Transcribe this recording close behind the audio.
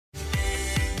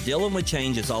Dealing with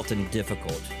change is often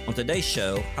difficult. On today's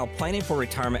show, how planning for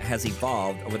retirement has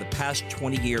evolved over the past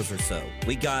 20 years or so.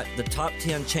 We got the top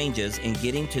 10 changes in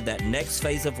getting to that next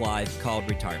phase of life called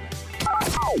retirement.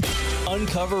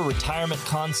 Uncover retirement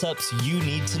concepts you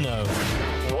need to know.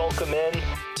 Welcome in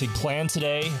to Plan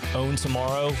Today, Own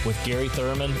Tomorrow with Gary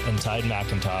Thurman and Tide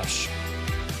McIntosh.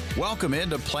 Welcome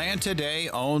into Plan Today,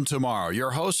 Own Tomorrow.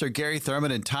 Your hosts are Gary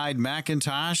Thurman and Tide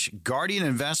McIntosh, Guardian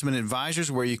Investment Advisors,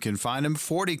 where you can find them.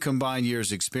 40 combined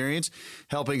years experience,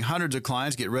 helping hundreds of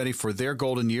clients get ready for their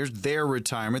golden years, their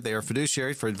retirement. They are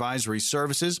fiduciary for advisory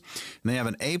services, and they have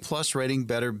an A-plus rating,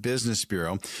 Better Business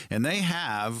Bureau, and they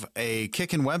have a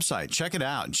kickin' website. Check it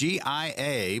out,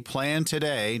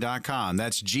 GIAPlantoday.com.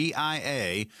 That's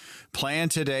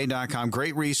GIAPlantoday.com.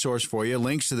 Great resource for you.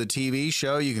 Links to the TV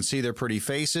show. You can see their pretty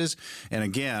faces. And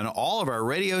again, all of our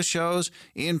radio shows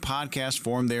in podcast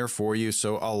form there for you.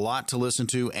 So a lot to listen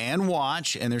to and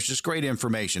watch. And there's just great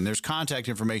information. There's contact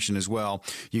information as well.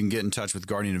 You can get in touch with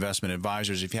Guardian Investment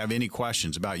Advisors if you have any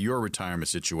questions about your retirement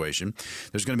situation.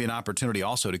 There's going to be an opportunity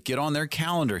also to get on their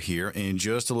calendar here in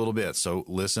just a little bit. So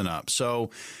listen up. So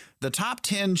the top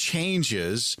 10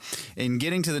 changes in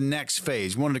getting to the next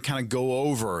phase. We wanted to kind of go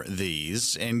over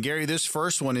these. And Gary, this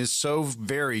first one is so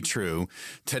very true.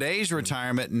 Today's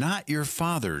retirement, not your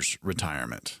father's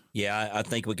retirement. Yeah, I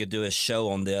think we could do a show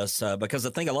on this because I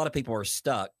think a lot of people are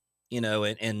stuck,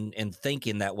 and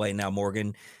thinking that way now,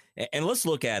 Morgan. And let's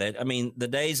look at it. I mean, the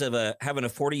days of having a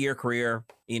 40-year career,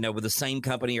 with the same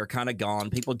company are kind of gone.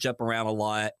 People jump around a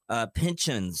lot.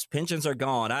 Pensions are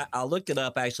gone. I looked it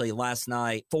up actually last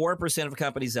night. 4% of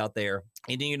companies out there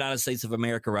in the United States of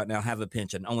America right now have a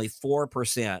pension. Only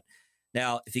 4%.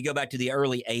 Now, if you go back to the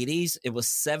early 80s, it was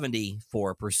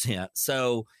 74%.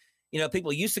 So,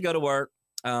 people used to go to work.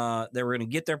 They were going to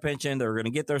get their pension, they were going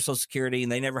to get their Social Security,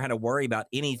 and they never had to worry about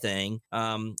anything.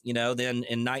 Then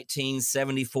in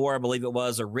 1974, I believe it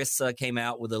was, ERISA came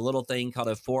out with a little thing called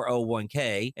a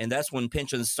 401k, and that's when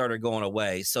pensions started going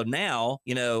away. So now,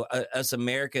 us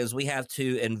Americans, we have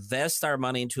to invest our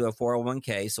money into a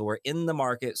 401k. So we're in the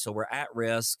market, so we're at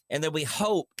risk, and then we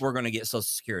hope we're going to get Social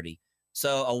Security.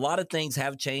 So a lot of things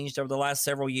have changed over the last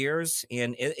several years,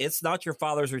 and it's not your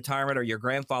father's retirement or your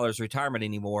grandfather's retirement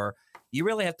anymore. You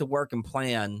really have to work and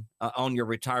plan on your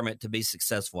retirement to be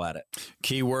successful at it.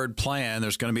 Keyword plan.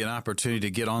 There's going to be an opportunity to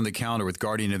get on the calendar with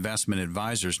Guardian Investment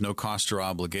Advisors. No cost or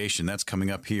obligation. That's coming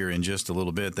up here in just a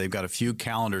little bit. They've got a few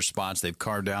calendar spots they've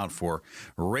carved out for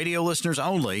radio listeners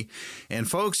only. And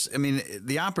folks, I mean,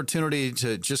 the opportunity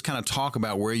to just kind of talk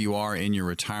about where you are in your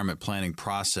retirement planning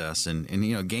process and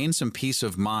gain some peace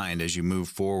of mind as you move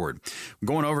forward. We're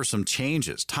going over some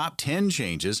changes, top 10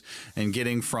 changes in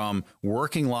getting from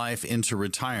working life into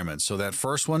retirement. So that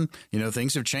first one,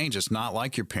 things have changed. It's not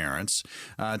like your parents.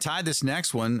 Ty, this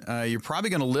next one, you're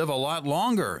probably going to live a lot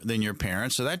longer than your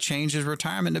parents. So that changes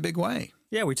retirement in a big way.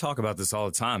 Yeah, we talk about this all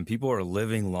the time. People are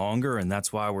living longer, and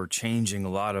that's why we're changing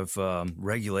a lot of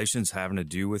regulations having to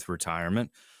do with retirement.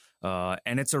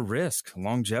 And it's a risk,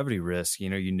 longevity risk.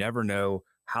 You never know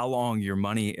how long your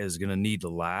money is going to need to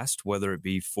last, whether it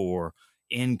be for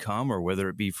income or whether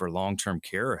it be for long-term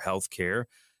care or health care.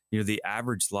 The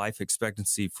average life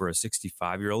expectancy for a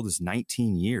 65-year-old is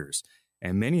 19 years,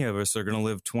 and many of us are going to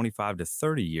live 25 to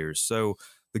 30 years. So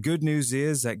the good news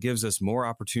is that gives us more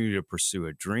opportunity to pursue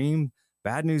a dream.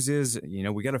 Bad news is,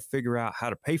 we got to figure out how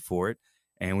to pay for it,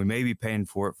 and we may be paying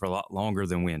for it for a lot longer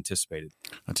than we anticipated.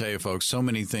 I'll tell you, folks, so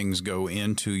many things go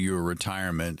into your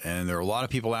retirement, and there are a lot of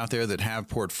people out there that have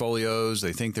portfolios.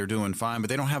 They think they're doing fine, but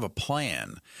they don't have a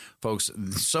plan. Folks,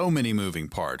 so many moving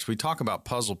parts. We talk about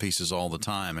puzzle pieces all the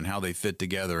time and how they fit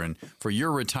together. And for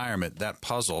your retirement, that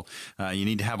puzzle, you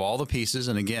need to have all the pieces.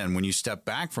 And again, when you step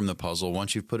back from the puzzle,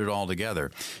 once you've put it all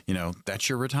together, that's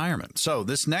your retirement. So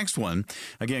this next one,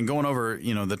 again, going over,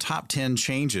 the top 10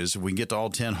 changes. If we can get to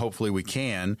all 10, hopefully we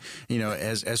can,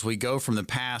 as we go from the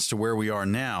past to where we are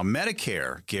now.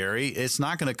 Medicare, Gary, it's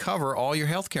not going to cover all your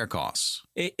health care costs.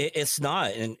 It's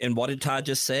not. And what did Todd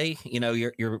just say?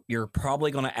 You're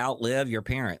probably going to outlive your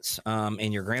parents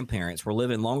and your grandparents. We're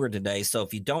living longer today. So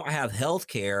if you don't have health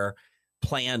care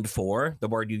planned for, the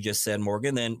word you just said,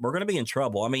 Morgan, then we're going to be in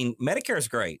trouble. I mean, Medicare is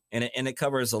great, and it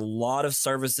covers a lot of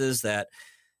services that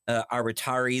our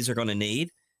retirees are going to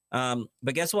need.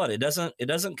 But guess what? It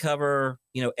doesn't cover,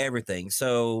 everything.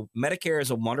 So Medicare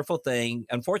is a wonderful thing.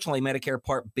 Unfortunately, Medicare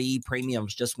Part B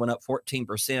premiums just went up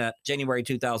 14% January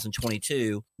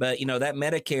 2022. But, that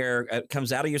Medicare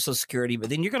comes out of your Social Security, but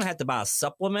then you're going to have to buy a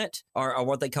supplement or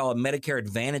what they call a Medicare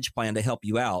Advantage plan to help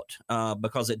you out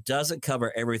because it doesn't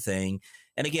cover everything.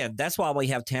 And again, that's why we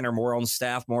have Tanner Moore on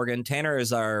staff, Morgan. Tanner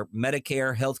is our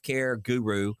Medicare healthcare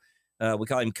guru. We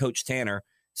call him Coach Tanner.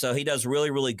 So he does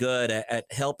really, really good at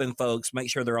helping folks make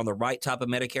sure they're on the right type of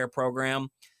Medicare program.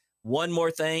 One more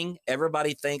thing,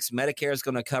 everybody thinks Medicare is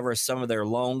going to cover some of their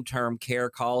long-term care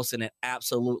costs, and it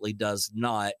absolutely does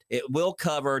not. It will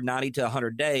cover 90 to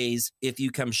 100 days if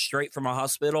you come straight from a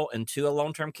hospital into a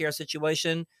long-term care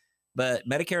situation, but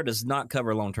Medicare does not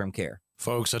cover long-term care.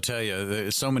 Folks, I tell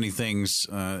you, so many things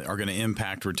are going to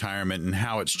impact retirement and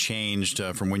how it's changed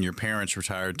from when your parents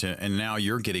retired to, and now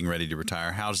you're getting ready to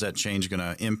retire. How's that change going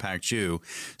to impact you?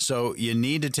 So you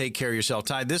need to take care of yourself.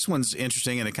 Ty, this one's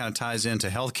interesting, and it kind of ties into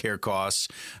healthcare costs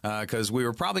because we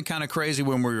were probably kind of crazy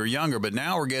when we were younger, but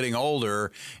now we're getting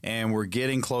older and we're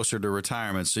getting closer to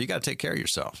retirement. So you got to take care of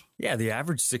yourself. Yeah, the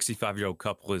average 65-year-old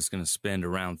couple is going to spend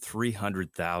around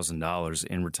 $300,000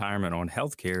 in retirement on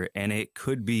healthcare, and it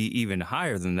could be even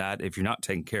higher than that if you're not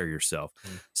taking care of yourself.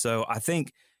 So I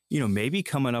think, maybe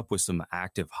coming up with some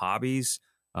active hobbies,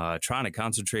 trying to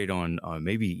concentrate on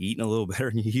maybe eating a little better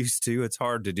than you used to. It's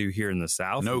hard to do here in the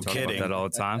South. No we talk kidding. about that all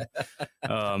the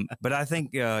time. But I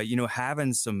think,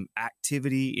 having some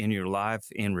activity in your life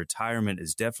in retirement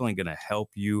is definitely going to help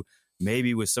you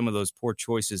maybe with some of those poor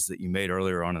choices that you made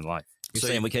earlier on in life. You're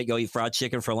saying we can't go eat fried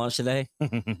chicken for lunch today?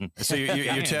 So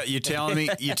you're telling me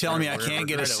I can't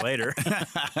get it later.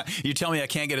 You tell me I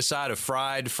can't get a side of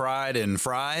fried. Is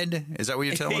that what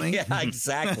you're telling me? Yeah,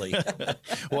 exactly.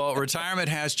 Well, retirement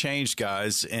has changed,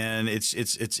 guys, and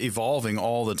it's evolving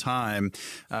all the time.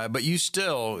 But you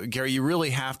still, Gary, you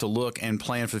really have to look and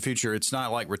plan for the future. It's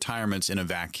not like retirement's in a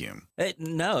vacuum.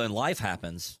 No, and life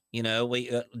happens.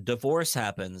 Divorce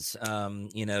happens.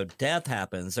 Death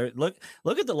happens.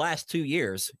 Look at the last 2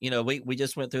 years. We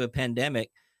just went through a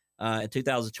pandemic in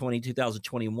 2020,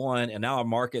 2021, and now our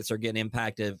markets are getting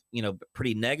impacted,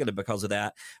 pretty negative because of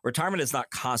that. Retirement is not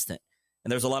constant,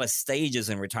 and there's a lot of stages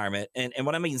in retirement. And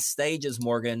what I mean stages,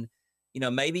 Morgan,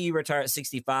 maybe you retire at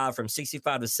 65. From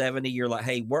 65 to 70, you're like,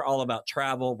 hey, we're all about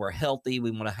travel. We're healthy.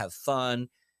 We want to have fun.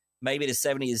 Maybe to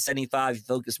 70 to 75, you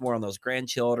focus more on those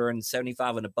grandchildren.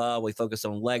 75 and above, we focus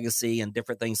on legacy and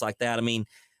different things like that. I mean,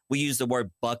 we use the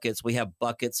word buckets. We have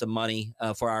buckets of money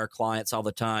for our clients all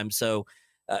the time. So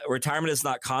retirement is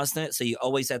not constant. So you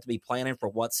always have to be planning for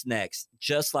what's next,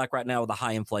 just like right now with the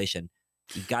high inflation.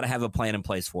 You've got to have a plan in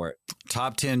place for it.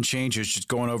 Top 10 changes, just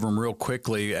going over them real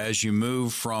quickly. As you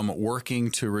move from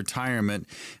working to retirement,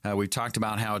 we've talked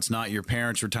about how it's not your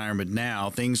parents' retirement now.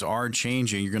 Things are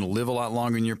changing. You're going to live a lot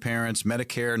longer than your parents.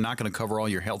 Medicare, not going to cover all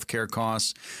your health care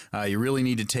costs. You really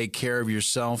need to take care of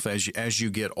yourself as you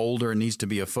get older. It needs to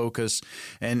be a focus.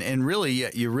 And really,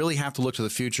 you really have to look to the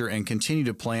future and continue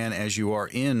to plan as you are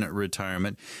in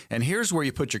retirement. And here's where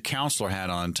you put your counselor hat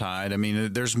on, Tide. I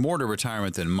mean, there's more to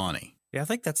retirement than money. Yeah, I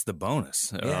think that's the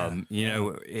bonus. Yeah.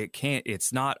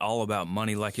 It's not all about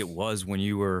money like it was when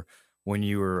you were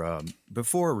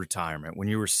before retirement, when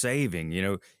you were saving.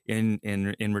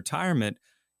 In retirement,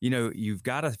 you've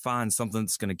got to find something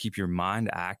that's going to keep your mind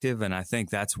active, and I think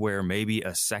that's where maybe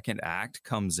a second act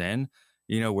comes in.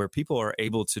 Where people are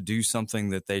able to do something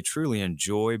that they truly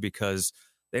enjoy because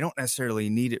they don't necessarily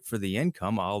need it for the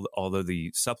income, although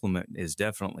the supplement is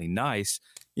definitely nice.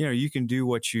 You can do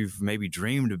what you've maybe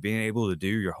dreamed of being able to do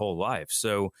your whole life.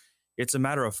 So it's a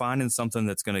matter of finding something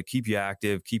that's going to keep you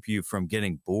active, keep you from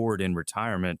getting bored in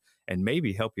retirement, and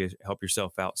maybe help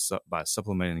yourself out by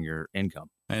supplementing your income.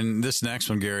 And this next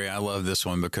one, Gary, I love this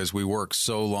one because we work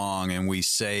so long and we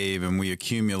save and we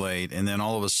accumulate, and then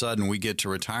all of a sudden we get to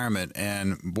retirement,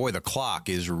 and boy, the clock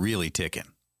is really ticking.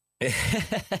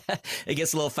 It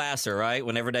gets a little faster, right?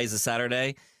 When every day's a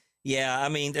Saturday. Yeah, I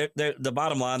mean, the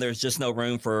bottom line, there's just no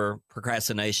room for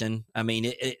procrastination. I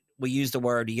mean, we use the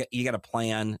word, you got to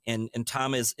plan, and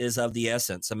time is of the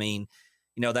essence. I mean,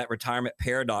 that retirement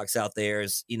paradox out there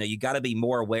is, you got to be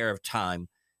more aware of time.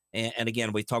 And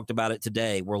again, we talked about it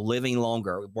today. We're living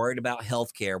longer, worried about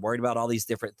healthcare, worried about all these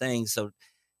different things. So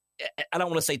I don't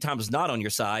want to say time's not on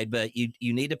your side, but you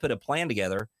need to put a plan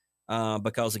together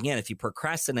because, again, if you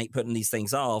procrastinate putting these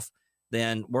things off,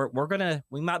 then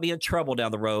we might be in trouble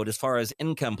down the road as far as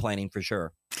income planning for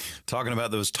sure. Talking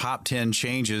about those top 10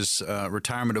 changes,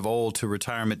 retirement of old to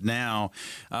retirement now.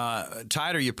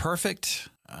 Tide, are you perfect?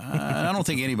 I don't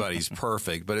think anybody's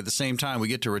perfect, but at the same time, we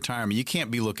get to retirement. You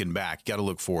can't be looking back. You got to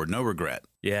look forward. No regret.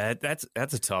 Yeah, that's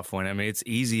a tough one. I mean, it's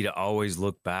easy to always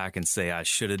look back and say, I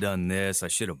should have done this. I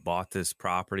should have bought this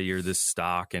property or this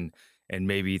stock and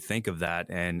maybe think of that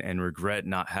and regret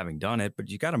not having done it. But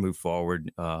you got to move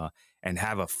forward and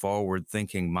have a forward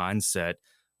thinking mindset,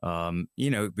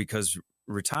 because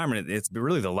retirement, it's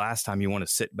really the last time you want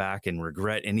to sit back and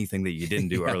regret anything that you didn't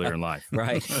do earlier in life.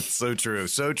 Right. That's so true.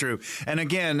 So true. And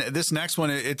again, this next one,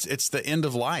 it's the end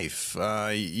of life.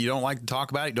 You don't like to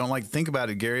talk about it. You don't like to think about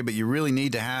it, Gary, but you really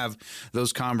need to have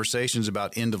those conversations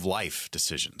about end of life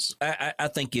decisions. I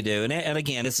think you do. And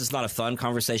again, this is not a fun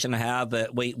conversation to have,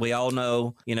 but we all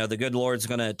know, the good Lord's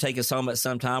going to take us home at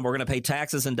some time. We're going to pay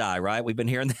taxes and die, right? We've been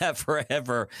hearing that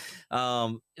forever.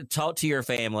 Talk to your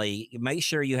family. Make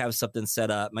sure you have something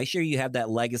set up. Make sure you have that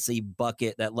legacy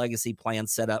bucket, that legacy plan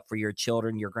set up for your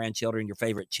children, your grandchildren, your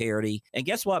favorite charity. And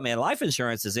guess what, man? Life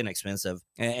insurance is inexpensive,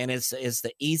 and it's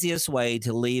the easiest way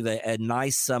to leave a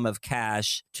nice sum of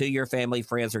cash to your family,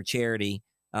 friends, or charity.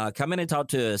 Come in and talk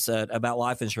to us about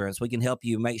life insurance. We can help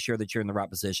you make sure that you're in the right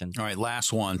position. All right,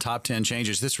 last one, top 10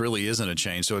 changes. This really isn't a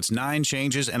change. So it's 9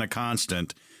 changes and a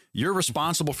constant. You're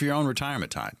responsible for your own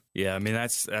retirement, Tide. Yeah, I mean,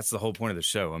 that's the whole point of the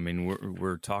show. I mean,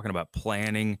 we're talking about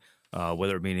planning,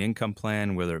 whether it be an income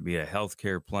plan, whether it be a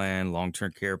healthcare plan,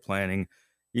 long-term care planning.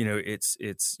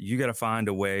 It's you got to find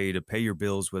a way to pay your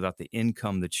bills without the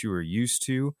income that you were used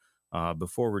to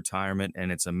before retirement.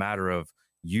 And it's a matter of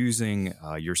using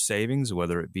your savings,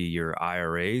 whether it be your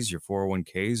IRAs, your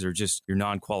 401ks, or just your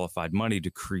non-qualified money to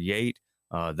create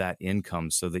that income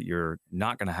so that you're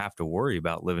not going to have to worry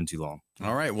about living too long.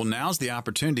 All right. Well, now's the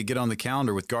opportunity to get on the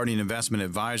calendar with Guardian Investment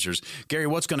Advisors. Gary,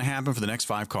 what's going to happen for the next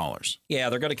 5 callers? Yeah,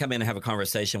 they're going to come in and have a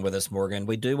conversation with us, Morgan.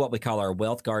 We do what we call our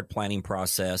Wealth Guard planning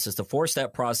process. It's the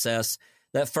 4-step process.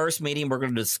 That first meeting, we're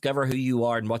going to discover who you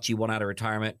are and what you want out of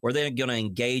retirement. We're then going to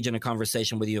engage in a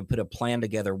conversation with you and put a plan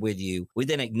together with you. We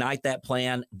then ignite that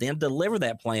plan, then deliver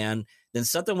that plan. Then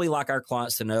something we like our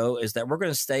clients to know is that we're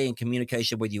going to stay in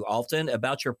communication with you often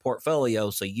about your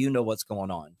portfolio so you know what's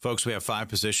going on. Folks, we have 5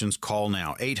 positions. Call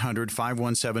now.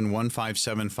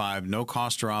 800-517-1575. No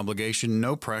cost or obligation,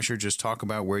 no pressure. Just talk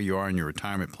about where you are in your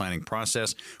retirement planning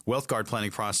process. Wealth Guard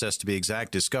planning process, to be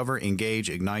exact. Discover, engage,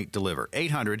 ignite, deliver.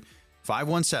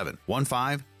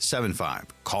 800-517-1575.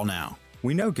 Call now.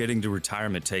 We know getting to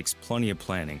retirement takes plenty of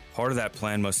planning. Part of that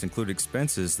plan must include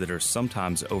expenses that are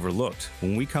sometimes overlooked.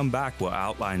 When we come back, we'll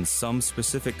outline some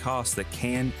specific costs that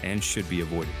can and should be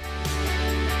avoided.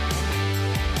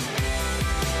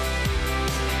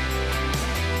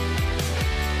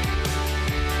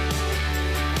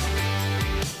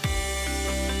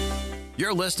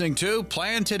 You're listening to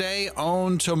Plan Today,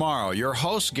 Own Tomorrow. Your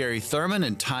hosts, Gary Thurman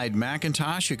and Tide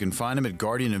McIntosh. You can find them at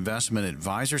Guardian Investment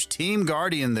Advisors, Team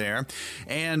Guardian there.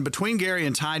 And between Gary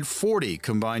and Tide, 40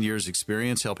 combined years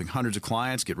experience helping hundreds of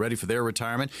clients get ready for their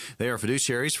retirement. They are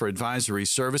fiduciaries for advisory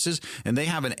services, and they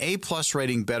have an A-plus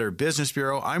rating Better Business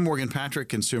Bureau. I'm Morgan Patrick,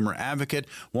 consumer advocate.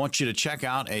 Want you to check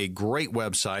out a great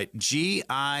website,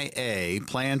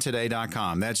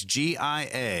 GIAPlantoday.com. That's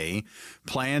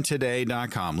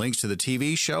GIAPlantoday.com. Links to the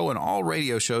TV show and all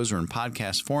radio shows are in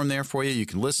podcast form there for you. You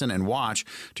can listen and watch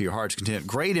to your heart's content.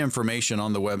 Great information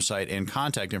on the website and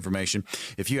contact information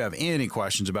if you have any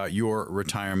questions about your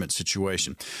retirement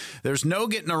situation. There's no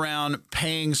getting around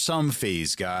paying some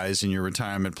fees, guys, in your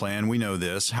retirement plan. We know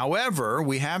this. However,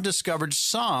 we have discovered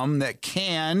some that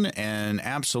can and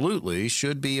absolutely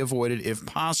should be avoided if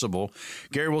possible.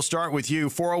 Gary, we'll start with you.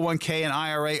 401k and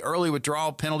IRA early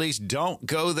withdrawal penalties. Don't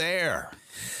go there.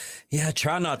 Yeah,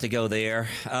 try not to go there.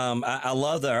 I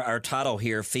love our title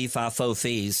here, Fee, Fi, Fo,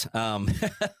 Fees.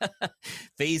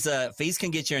 Fees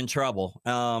can get you in trouble.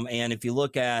 And if you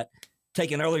look at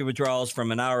taking early withdrawals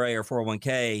from an IRA or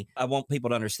 401k, I want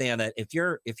people to understand that if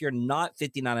you're not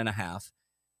 59 and a half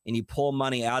and you pull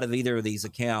money out of either of these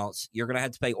accounts, you're going to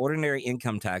have to pay ordinary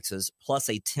income taxes plus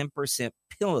a 10%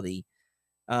 penalty.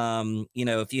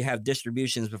 If you have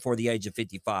distributions before the age of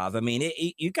 55. I mean,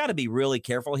 you got to be really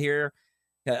careful here.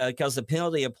 Because the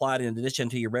penalty applied in addition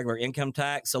to your regular income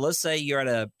tax. So let's say you're at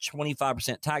a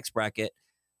 25% tax bracket.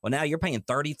 Well, now you're paying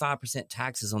 35%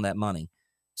 taxes on that money.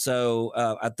 So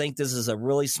I think this is a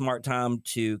really smart time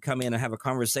to come in and have a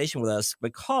conversation with us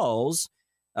because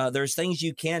there's things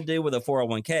you can do with a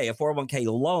 401k. A 401k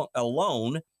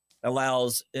loan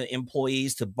allows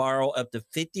employees to borrow up to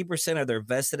 50% of their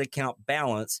vested account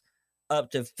balance up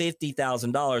to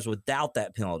 $50,000 without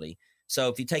that penalty. So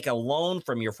if you take a loan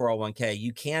from your 401k,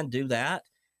 you can do that.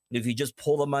 And if you just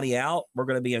pull the money out, we're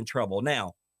going to be in trouble.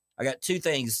 Now, I got 2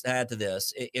 things to add to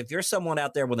this. If you're someone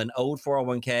out there with an old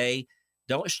 401k,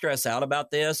 don't stress out about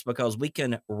this because we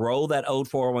can roll that old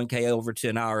 401k over to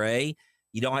an IRA.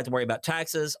 You don't have to worry about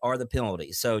taxes or the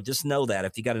penalties. So just know that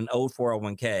if you got an old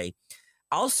 401k.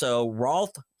 Also,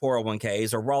 Roth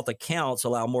 401ks or Roth accounts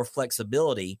allow more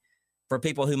flexibility for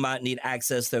people who might need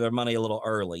access to their money a little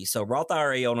early. So Roth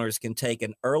IRA owners can take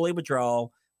an early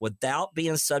withdrawal without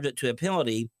being subject to a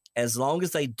penalty as long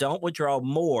as they don't withdraw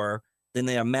more than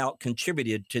the amount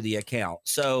contributed to the account.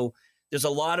 So there's a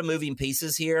lot of moving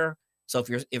pieces here. So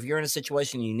if you're in a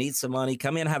situation you need some money,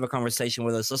 come in and have a conversation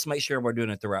with us. Let's make sure we're doing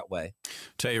it the right way.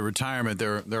 Tell you, retirement,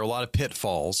 there are a lot of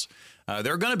pitfalls.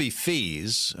 There are going to be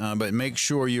fees, but make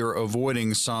sure you're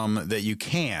avoiding some that you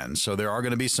can. So there are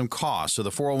going to be some costs. So the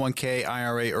 401k,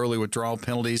 IRA, early withdrawal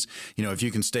penalties, if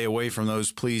you can stay away from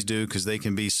those, please do, because they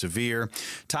can be severe.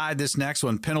 Tide, this next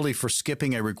one, penalty for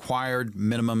skipping a required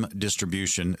minimum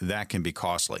distribution. That can be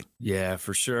costly. Yeah,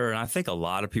 for sure. And I think a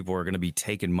lot of people are going to be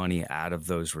taking money out of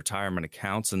those retirement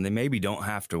accounts, and they maybe don't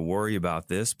have to worry about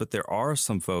this, but there are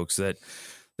some folks that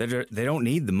they don't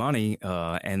need the money,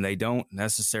 and they don't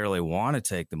necessarily want to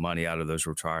take the money out of those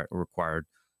required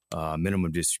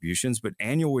minimum distributions. But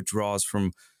annual withdrawals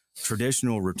from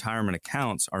traditional retirement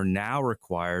accounts are now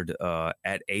required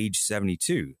at age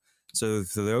 72. So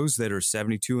for those that are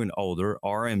 72 and older,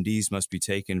 RMDs must be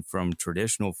taken from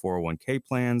traditional 401k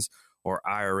plans or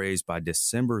IRAs by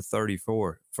December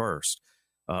 31st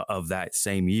of that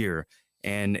same year.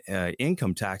 And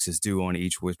income tax is due on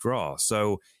each withdrawal.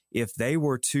 So if they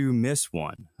were to miss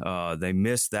one, they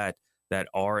miss that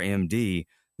RMD,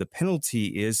 the penalty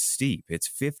is steep. It's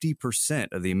 50%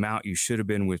 of the amount you should have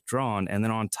been withdrawn. And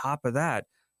then on top of that,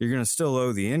 you're going to still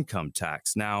owe the income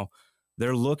tax. Now,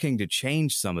 they're looking to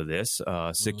change some of this.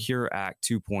 Secure Act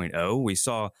 2.0. We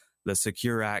saw the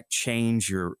Secure Act change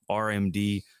your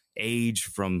RMD age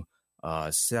from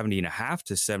 70 and a half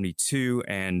to 72.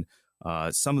 And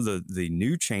some of the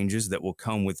new changes that will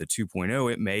come with the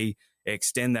 2.0, it may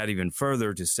extend that even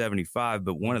further to 75.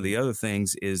 But one of the other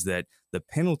things is that the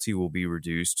penalty will be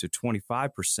reduced to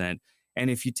 25%. And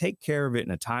if you take care of it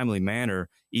in a timely manner,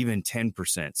 even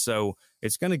 10%. So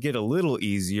it's going to get a little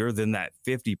easier than that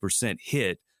 50%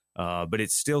 hit, but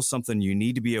it's still something you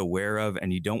need to be aware of,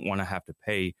 and you don't want to have to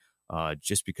pay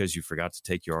just because you forgot to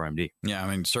take your RMD. Yeah, I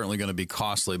mean, certainly going to be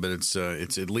costly, but it's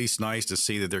at least nice to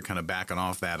see that they're kind of backing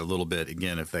off that a little bit,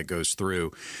 again, if that goes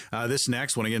through. This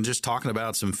next one, again, just talking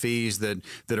about some fees that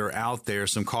are out there,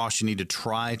 some costs you need to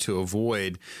try to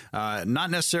avoid. Not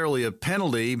necessarily a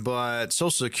penalty, but Social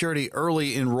Security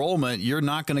early enrollment, you're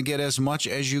not going to get as much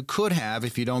as you could have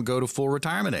if you don't go to full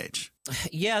retirement age.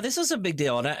 Yeah, this is a big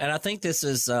deal. And I think this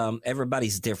is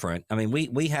everybody's different. I mean,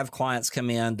 we have clients come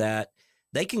in that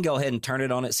they can go ahead and turn it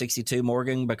on at 62,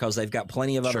 Morgan, because they've got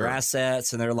plenty of other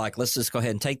assets, and they're like, let's just go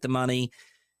ahead and take the money.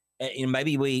 And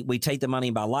maybe we take the money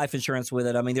and buy life insurance with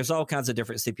it. I mean, there's all kinds of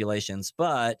different stipulations.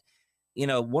 But,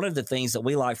 one of the things that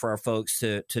we like for our folks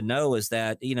to know is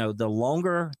that, the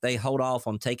longer they hold off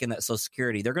on taking that Social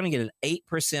Security, they're going to get an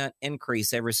 8%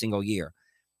 increase every single year.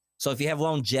 So if you have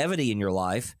longevity in your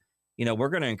life, we're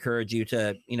going to encourage you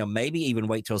to, maybe even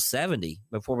wait till 70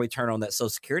 before we turn on that Social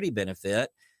Security benefit.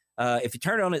 If you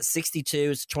turn it on at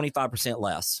 62, it's 25%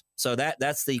 less. So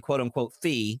that's the quote unquote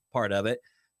fee part of it.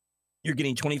 You're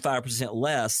getting 25%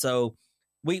 less. So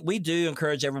we do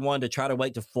encourage everyone to try to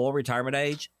wait to full retirement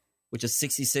age, which is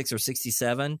 66 or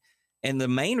 67. And the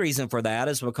main reason for that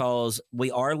is because we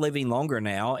are living longer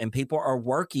now and people are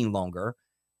working longer.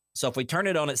 So if we turn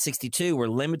it on at 62, we're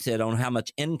limited on how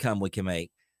much income we can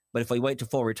make. But if we wait to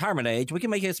full retirement age, we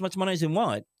can make as much money as we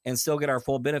want and still get our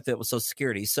full benefit with Social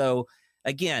Security. So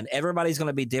again, everybody's going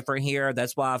to be different here.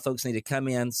 That's why folks need to come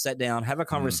in, sit down, have a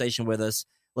conversation with us.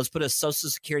 Let's put a Social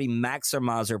Security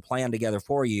maximizer plan together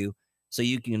for you so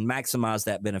you can maximize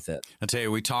that benefit. I tell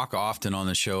you, we talk often on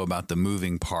the show about the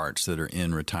moving parts that are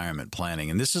in retirement planning,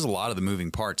 and this is a lot of the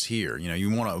moving parts here. You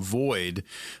want to avoid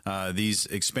these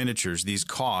expenditures, these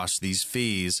costs, these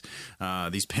fees,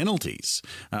 these penalties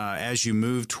as you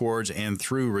move towards and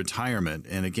through retirement.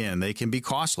 And again, they can be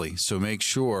costly, so make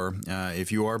sure if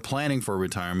you are planning for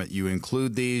retirement, you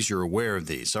include these, you're aware of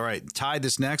these. All right, Tide,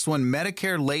 this next one,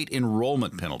 Medicare late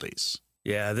enrollment penalties.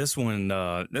 Yeah, this one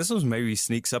maybe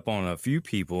sneaks up on a few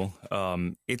people.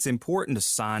 It's important to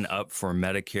sign up for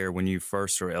Medicare when you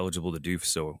first are eligible to do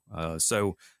so.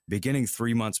 So beginning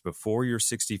 3 months before your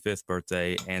 65th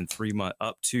birthday and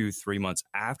up to 3 months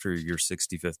after your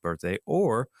 65th birthday,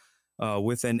 or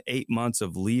within 8 months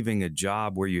of leaving a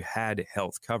job where you had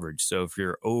health coverage. So if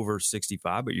you're over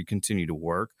 65 but you continue to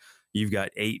work, you've got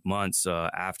 8 months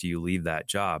after you leave that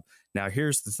job. Now,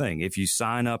 here's the thing. If you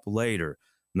sign up later,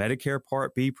 Medicare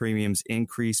Part B premiums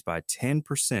increase by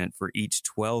 10% for each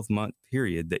 12-month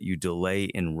period that you delay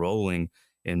enrolling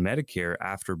in Medicare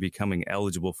after becoming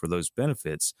eligible for those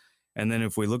benefits. And then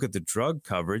if we look at the drug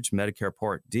coverage, Medicare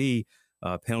Part D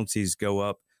penalties go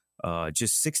up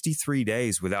just 63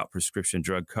 days without prescription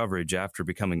drug coverage after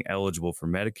becoming eligible for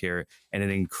Medicare, and it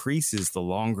increases the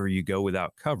longer you go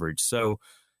without coverage. So,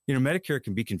 Medicare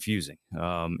can be confusing.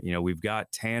 We've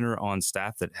got Tanner on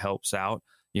staff that helps out,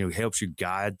 helps you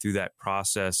guide through that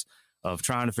process of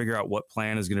trying to figure out what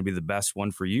plan is going to be the best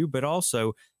one for you. But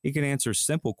also he can answer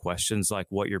simple questions like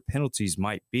what your penalties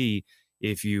might be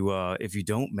if you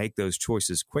don't make those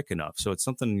choices quick enough. So it's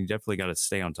something you definitely got to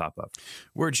stay on top of.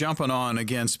 We're jumping on,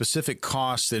 again, specific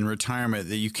costs in retirement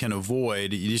that you can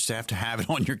avoid. You just have to have it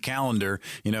on your calendar.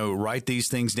 Write these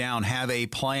things down, have a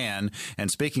plan. And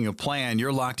speaking of plan,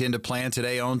 you're locked into Plan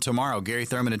Today, Own Tomorrow. Gary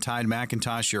Thurman and Tide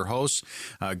McIntosh, your hosts,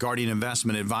 Guardian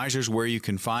Investment Advisors, where you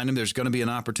can find them. There's going to be an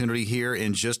opportunity here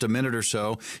in just a minute or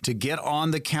so to get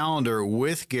on the calendar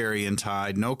with Gary and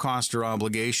Tide, no cost or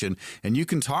obligation. And you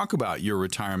can talk about your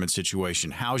retirement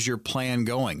situation. How's your plan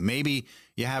going? Maybe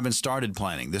you haven't started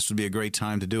planning. This would be a great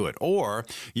time to do it. Or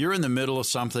you're in the middle of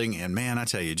something and, man, I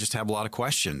tell you, just have a lot of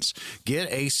questions. Get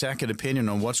a second opinion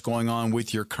on what's going on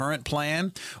with your current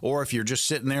plan. Or if you're just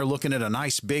sitting there looking at a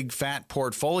nice big fat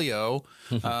portfolio,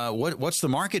 what's the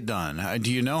market done?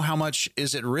 Do you know how much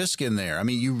is at risk in there? I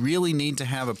mean, you really need to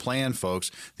have a plan,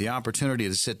 folks. The opportunity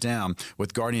to sit down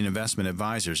with Guardian Investment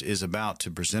Advisors is about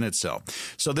to present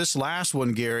itself. So this last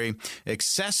one, Gary,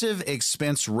 excessive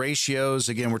expense ratios.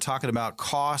 Again, we're talking about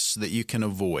costs that you can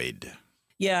avoid.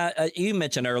 Yeah, you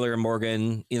mentioned earlier,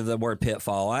 Morgan, the word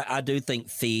pitfall. I do think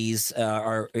fees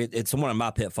it's one of my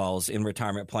pitfalls in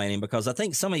retirement planning, because I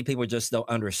think so many people just don't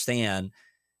understand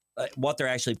what they're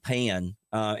actually paying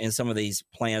in some of these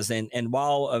plans. And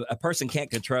while a person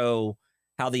can't control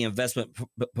how the investment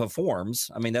performs,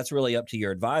 I mean, that's really up to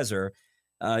your advisor.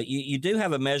 You do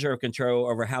have a measure of control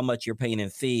over how much you're paying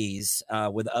in fees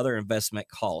with other investment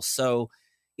costs. So,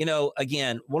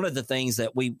 again, one of the things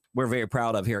that we're very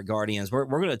proud of here at Guardians, we're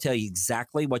going to tell you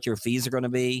exactly what your fees are going to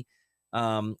be.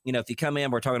 If you come in,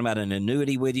 we're talking about an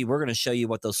annuity with you. We're going to show you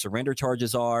what those surrender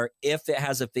charges are. If it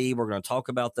has a fee, we're going to talk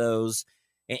about those.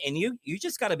 And you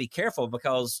just got to be careful,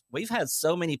 because we've had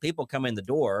so many people come in the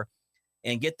door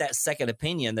and get that second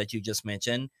opinion that you just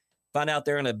mentioned, find out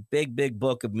they're in a big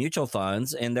book of mutual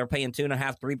funds and they're paying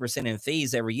 2.5%, 3% in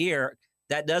fees every year.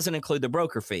 That doesn't include the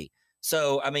broker fee.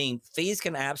 So, I mean, fees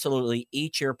can absolutely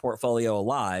eat your portfolio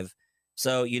alive.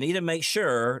 So you need to make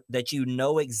sure that you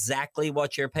know exactly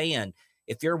what you're paying.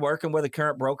 If you're working with a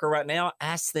current broker right now,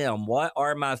 ask them, what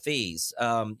are my fees?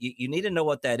 You need to know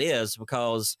what that is,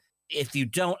 because if you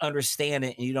don't understand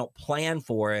it and you don't plan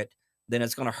for it, then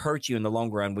it's going to hurt you in the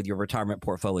long run with your retirement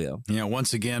portfolio.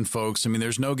 Once again, folks, I mean,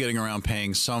 there's no getting around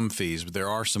paying some fees, but there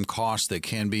are some costs that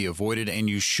can be avoided, and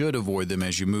you should avoid them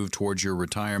as you move towards your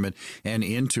retirement and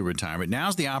into retirement.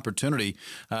 Now's the opportunity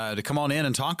to come on in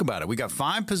and talk about it. We got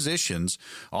 5 positions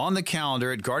on the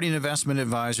calendar at Guardian Investment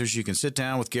Advisors. You can sit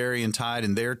down with Gary and Tide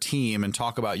and their team and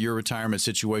talk about your retirement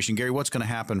situation. Gary, what's going to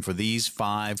happen for these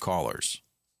 5 callers?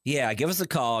 Yeah, give us a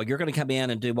call. You're going to come in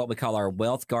and do what we call our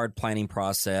Wealth Guard planning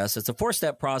process. It's a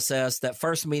 4-step process. That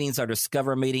first meeting is our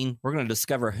Discover meeting. We're going to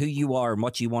discover who you are and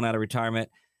what you want out of retirement.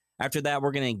 After that,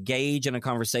 we're going to engage in a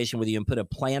conversation with you and put a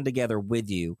plan together with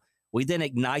you. We then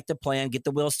ignite the plan, get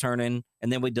the wheels turning,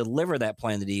 and then we deliver that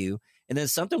plan to you. And then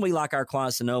something we like our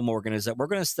clients to know, Morgan, is that we're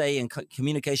going to stay in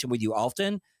communication with you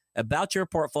often about your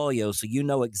portfolio, so you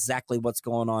know exactly what's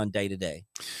going on day to day.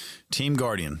 Team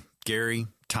Guardian, Gary,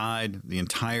 Tide, the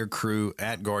entire crew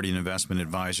at Guardian Investment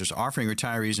Advisors, offering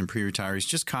retirees and pre-retirees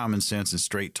just common sense and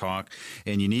straight talk.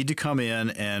 And you need to come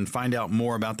in and find out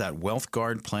more about that Wealth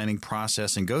Guard planning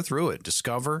process and go through it.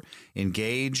 Discover,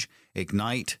 engage,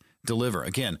 ignite, deliver.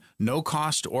 Again, no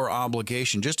cost or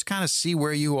obligation, just to kind of see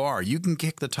where you are. You can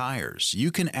kick the tires.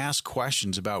 You can ask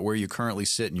questions about where you currently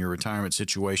sit in your retirement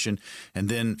situation and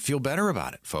then feel better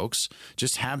about it, folks.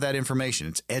 Just have that information.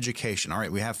 It's education. All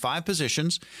right, we have 5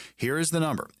 positions. Here is the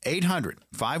number,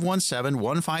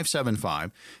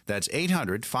 800-517-1575. That's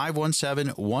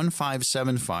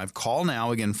 800-517-1575. Call now.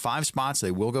 Again, 5 spots.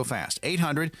 They will go fast.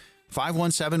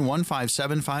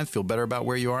 800-517-1575. Feel better about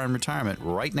where you are in retirement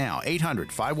right now.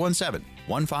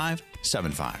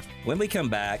 800-517-1575. When we come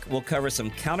back, we'll cover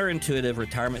some counterintuitive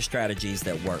retirement strategies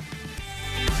that work.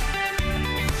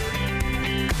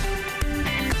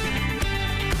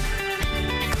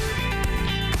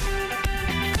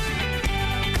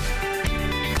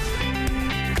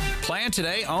 Plan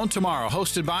Today, Own Tomorrow,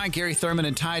 hosted by Gary Thurman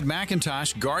and Tide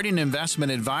McIntosh, Guardian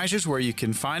Investment Advisors, where you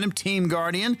can find them, Team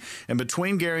Guardian. And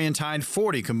between Gary and Tide,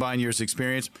 40 combined years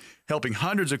experience helping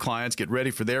hundreds of clients get ready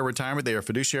for their retirement. They are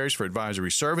fiduciaries for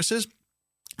advisory services.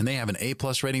 And they have an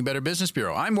A-plus rating, Better Business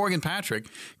Bureau. I'm Morgan Patrick,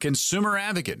 consumer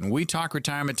advocate, and we talk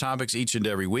retirement topics each and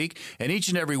every week. And each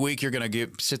and every week, you're going to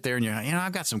sit there and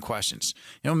I've got some questions.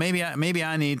 Maybe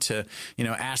I need to,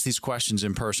 ask these questions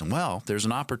in person. Well, there's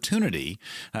an opportunity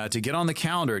to get on the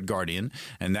calendar at Guardian,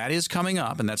 and that is coming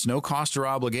up, and that's no cost or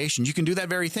obligation. You can do that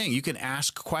very thing. You can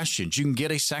ask questions. You can get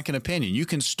a second opinion. You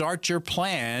can start your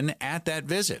plan at that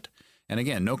visit. And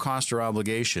again, no cost or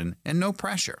obligation and no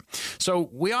pressure. So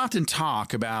we often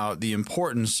talk about the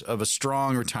importance of a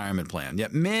strong retirement plan,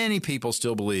 yet many people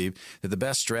still believe that the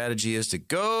best strategy is to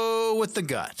go with the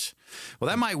gut. Well,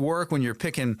 that might work when you're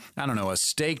picking, a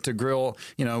steak to grill,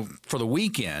 for the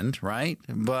weekend, right?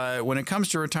 But when it comes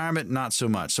to retirement, not so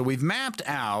much. So we've mapped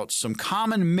out some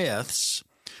common myths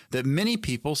that many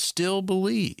people still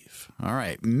believe. All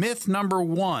right. Myth number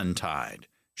 1, Tide,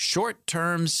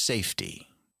 short-term safety.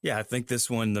 Yeah, I think this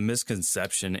one, the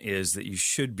misconception is that you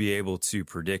should be able to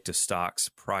predict a stock's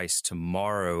price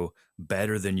tomorrow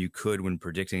better than you could when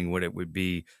predicting what it would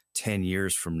be 10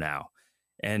 years from now.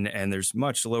 And there's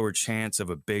much lower chance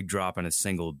of a big drop in a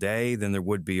single day than there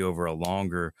would be over a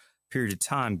longer period of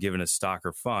time given a stock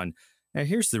or fund. Now,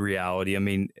 here's the reality. I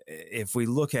mean, if we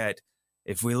look at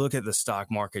the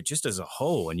stock market just as a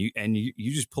whole, and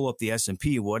you just pull up the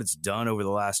S&P, what it's done over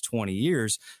the last 20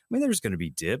 years, I mean, there's going to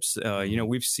be dips.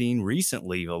 We've seen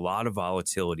recently a lot of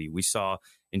volatility. We saw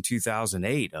in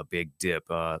 2008 a big dip,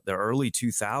 the early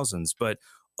 2000s, but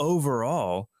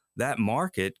overall, that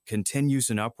market continues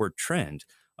an upward trend.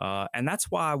 And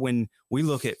that's why when we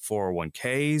look at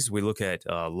 401ks, we look at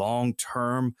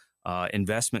long-term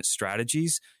investment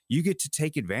strategies, you get to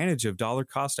take advantage of dollar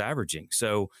cost averaging.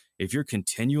 So if you're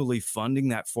continually funding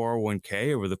that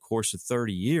 401k over the course of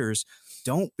 30 years,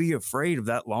 don't be afraid of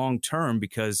that long term,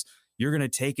 because you're going to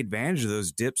take advantage of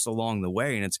those dips along the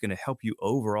way, and it's going to help you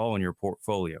overall in your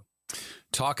portfolio.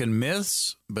 Talking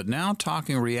myths, but now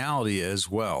talking reality as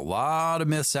well. A lot of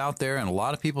myths out there, and a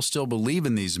lot of people still believe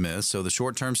in these myths. So the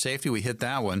short-term safety, we hit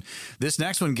that one. This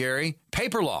next one, Gary,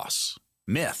 paper loss,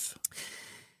 myth.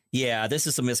 Yeah, this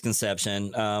is a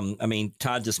misconception.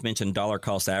 Todd just mentioned dollar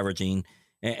cost averaging,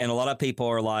 and a lot of people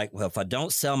are like, well, if I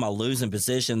don't sell my losing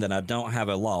position, then I don't have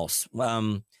a loss.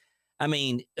 We're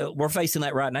facing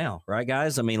that right now, right,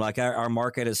 guys? I mean, like our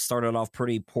market has started off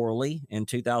pretty poorly in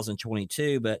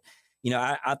 2022, but,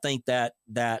 I think that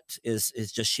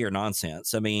is just sheer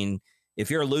nonsense. I mean, if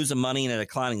you're losing money in a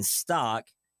declining stock,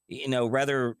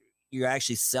 whether you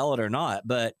actually sell it or not,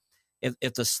 but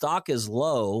if the stock is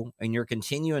low and you're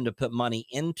continuing to put money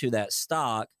into that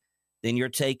stock, then you're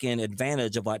taking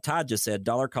advantage of, like Todd just said,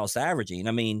 dollar cost averaging.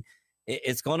 I mean,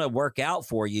 it's going to work out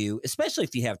for you, especially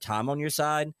if you have time on your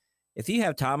side. If you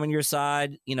have time on your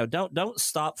side, don't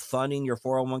stop funding your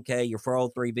 401k, your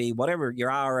 403b, whatever, your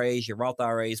IRAs, your Roth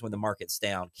IRAs when the market's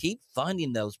down. Keep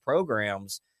funding those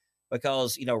programs,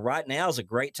 because, right now is a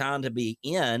great time to be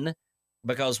in,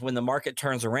 because when the market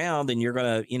turns around, then you're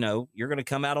going to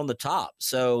come out on the top.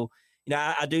 So,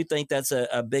 I do think that's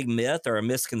a big myth or a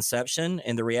misconception.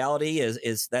 And the reality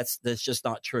is that's just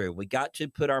not true. We got to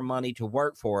put our money to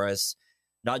work for us,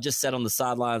 not just sit on the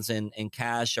sidelines in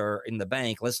cash or in the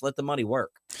bank. Let's let the money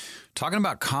work. Talking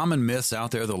about common myths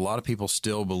out there that a lot of people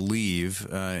still believe,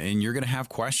 and you're going to have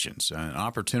questions. An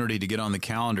opportunity to get on the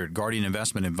calendar at Guardian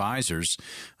Investment Advisors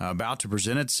about to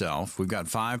present itself. We've got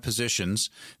 5 positions,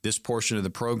 this portion of the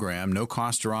program, no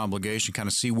cost or obligation, kind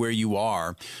of see where you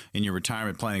are in your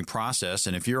retirement planning process.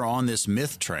 And if you're on this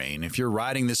myth train, if you're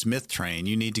riding this myth train,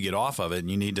 you need to get off of it and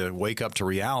you need to wake up to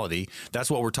reality. That's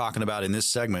what we're talking about in this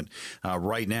segment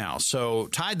right now. So,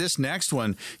 Ty, this next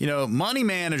one, money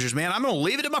managers, man, I'm going to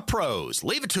leave it to my pros.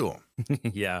 Leave it to them.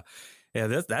 Yeah,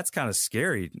 that's kind of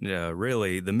scary.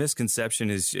 Really, the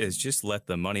misconception is just let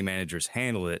the money managers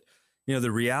handle it.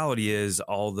 The reality is,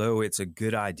 although it's a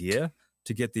good idea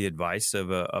to get the advice of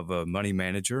a money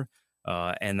manager,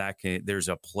 and there's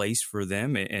a place for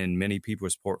them in many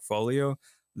people's portfolio.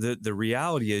 The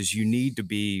reality is you need to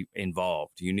be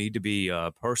involved. You need to be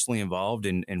personally involved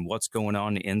in what's going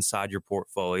on inside your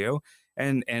portfolio.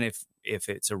 And if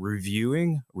it's a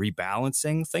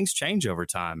rebalancing, things change over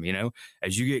time.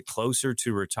 As you get closer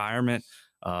to retirement,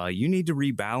 you need to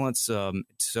rebalance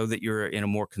so that you're in a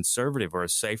more conservative or a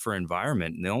safer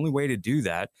environment. And the only way to do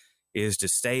that is to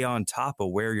stay on top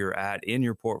of where you're at in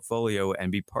your portfolio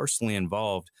and be personally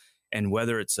involved. And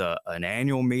whether it's an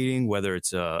annual meeting, whether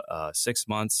it's a 6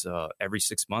 months, every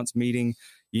 6 months meeting,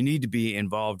 you need to be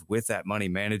involved with that money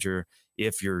manager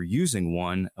if you're using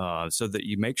one, so that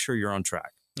you make sure you're on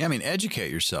track. Yeah, I mean,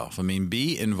 educate yourself. I mean,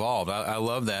 be involved. I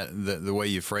love that, the way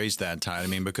you phrased that, Tide. I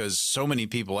mean, because so many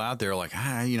people out there are like,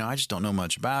 I just don't know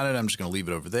much about it. I'm just going to leave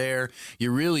it over there.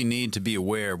 You really need to be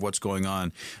aware of what's going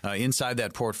on inside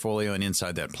that portfolio and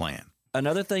inside that plan.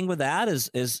 Another thing with that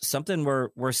is something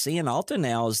we're seeing often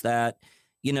now is that,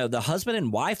 the husband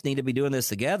and wife need to be doing this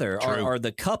together, or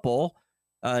the couple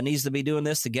needs to be doing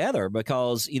this together,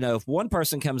 because, if one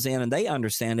person comes in and they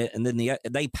understand it and then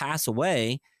they pass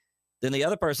away, then the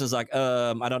other person's like,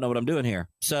 I don't know what I'm doing here.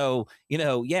 So,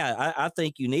 I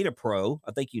think you need a pro.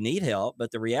 I think you need help.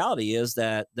 But the reality is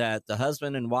that the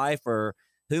husband and wife, or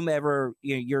whomever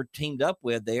you're teamed up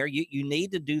with there, you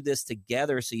need to do this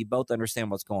together so you both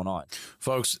understand what's going on.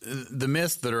 Folks, the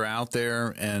myths that are out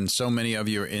there, and so many of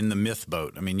you are in the myth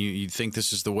boat. I mean, you think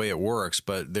this is the way it works,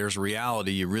 but there's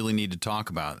reality you really need to talk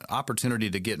about. Opportunity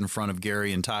to get in front of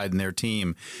Gary and Tide and their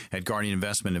team at Guardian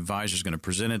Investment Advisors is going to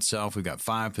present itself. We've got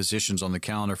 5 positions on the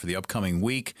calendar for the upcoming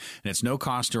week, and it's no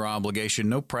cost or obligation,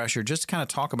 no pressure, just to kind of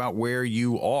talk about where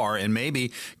you are and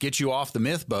maybe get you off the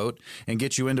myth boat and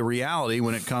get you into reality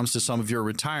when it comes to some of your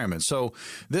retirement. So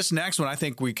this next one, I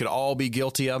think we could all be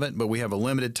guilty of it, but we have a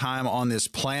limited time on this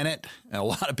planet. And a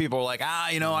lot of people are like,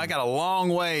 I got a long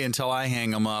way until I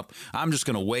hang them up. I'm just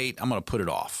going to wait. I'm going to put it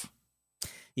off.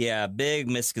 Yeah, big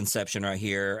misconception right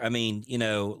here. I mean,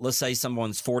 let's say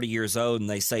someone's 40 years old and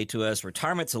they say to us,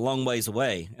 retirement's a long ways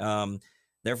away.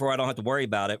 Therefore, I don't have to worry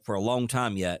about it for a long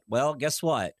time yet. Well, guess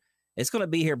what? It's going to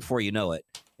be here before you know it.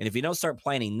 And if you don't start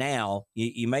planning now,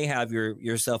 you may have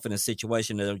yourself in a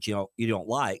situation that you don't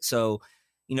like. So,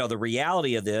 the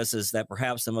reality of this is that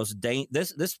perhaps the most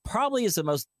this probably is the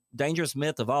most dangerous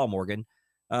myth of all, Morgan,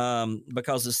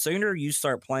 because the sooner you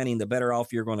start planning, the better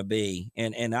off you're going to be.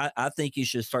 And I think you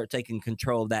should start taking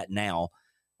control of that now.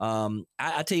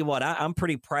 I tell you what, I'm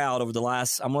pretty proud over the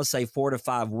last, I'm going to say 4 to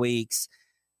 5 weeks,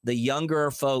 the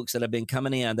younger folks that have been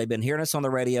coming in, they've been hearing us on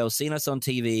the radio, seeing us on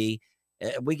TV.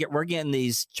 We're getting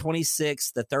these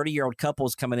 26 to 30-year-old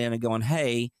couples coming in and going,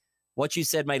 hey, what you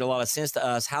said made a lot of sense to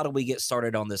us. How do we get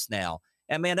started on this now?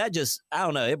 And, man, that just, I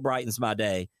don't know, it brightens my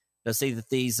day to see that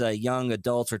these young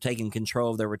adults are taking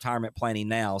control of their retirement planning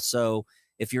now. So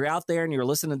if you're out there and you're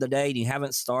listening today and you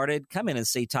haven't started, come in and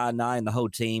see Todd and I and the whole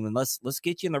team, and let's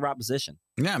get you in the right position.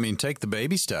 Yeah, I mean, take the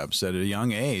baby steps at a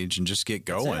young age and just get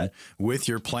going with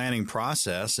your planning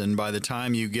process. And by the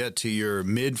time you get to your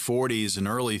mid-40s and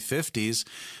early 50s,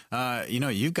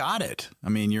 you got it. I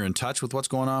mean, you're in touch with what's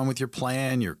going on with your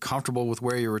plan. You're comfortable with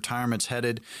where your retirement's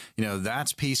headed.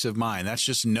 That's peace of mind. That's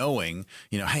just knowing,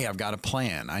 hey, I've got a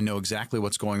plan. I know exactly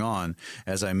what's going on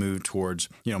as I move towards,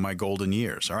 my golden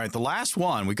years. All right, the last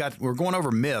one, we're going over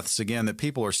myths, again, that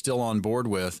people are still on board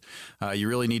with. You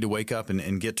really need to wake up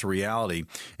and get to reality.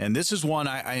 And this is one,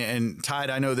 and Tide,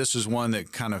 I know this is one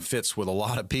that kind of fits with a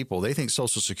lot of people. They think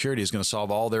Social Security is going to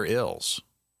solve all their ills.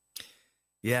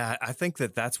 Yeah, I think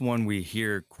that's one we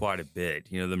hear quite a bit.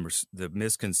 The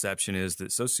misconception is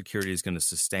that Social Security is going to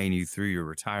sustain you through your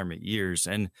retirement years.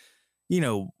 And,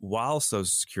 while Social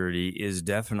Security is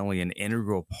definitely an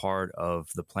integral part of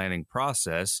the planning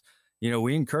process,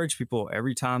 we encourage people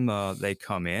every time they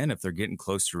come in, if they're getting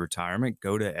close to retirement,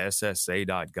 go to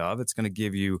ssa.gov. It's going to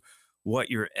give you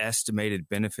what your estimated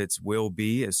benefits will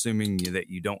be, assuming that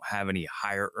you don't have any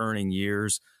higher earning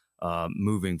years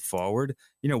moving forward.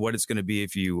 What it's going to be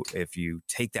if you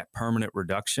take that permanent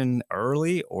reduction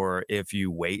early, or if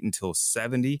you wait until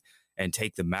 70 and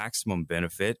take the maximum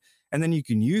benefit, and then you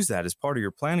can use that as part of your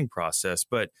planning process.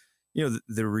 But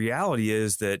the reality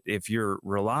is that if you're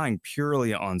relying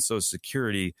purely on Social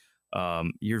Security,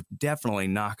 you're definitely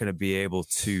not going to be able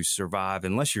to survive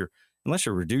unless you're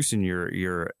reducing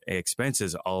your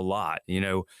expenses a lot.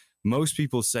 Most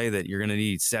people say that you're going to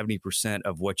need 70%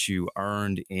 of what you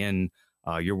earned in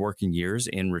your working years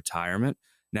in retirement.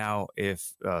 Now,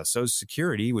 if Social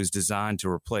Security was designed to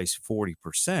replace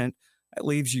 40%, that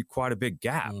leaves you quite a big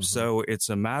gap. Mm-hmm. So it's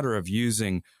a matter of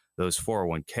using those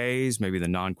 401ks, maybe the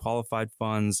non-qualified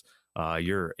funds,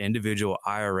 your individual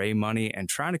IRA money, and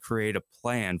trying to create a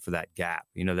plan for that gap,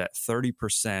 that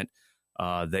 30%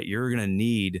 that you're going to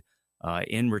need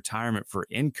in retirement for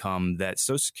income that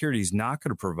Social Security is not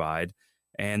going to provide,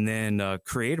 and then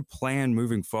create a plan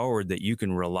moving forward that you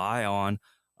can rely on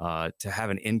to have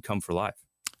an income for life.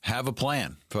 Have a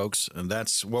plan, folks. And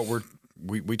that's what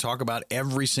we talk about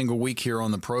every single week here on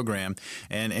the program,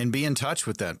 and be in touch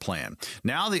with that plan.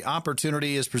 Now the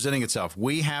opportunity is presenting itself.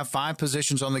 We have 5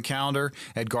 positions on the calendar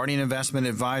at Guardian Investment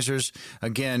Advisors.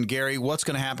 Again, Gary, what's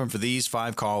going to happen for these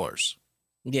 5 callers?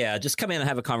 Yeah, just come in and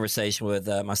have a conversation with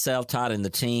myself, Todd, and the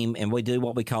team, and we do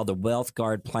what we call the Wealth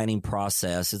Guard planning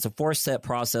process. It's a 4-step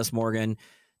process, Morgan,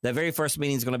 That very first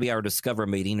meeting is going to be our discover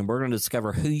meeting, and we're going to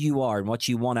discover who you are and what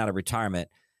you want out of retirement.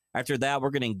 After that, we're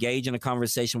going to engage in a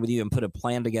conversation with you and put a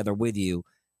plan together with you.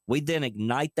 We then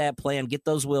ignite that plan, get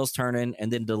those wheels turning,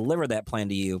 and then deliver that plan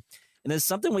to you. And then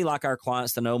something we like our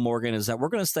clients to know, Morgan, is that we're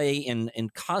going to stay in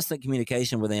constant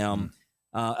communication with them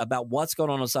about what's going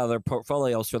on inside their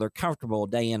portfolio so they're comfortable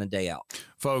day in and day out.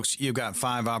 Folks, you've got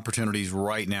 5 opportunities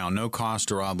right now, no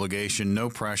cost or obligation, no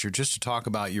pressure, just to talk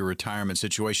about your retirement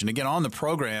situation. Again, on the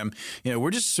program,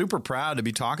 we're just super proud to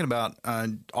be talking about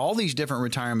all these different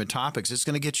retirement topics. It's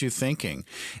going to get you thinking.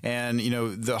 And,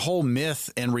 the whole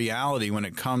myth and reality when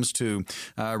it comes to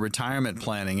retirement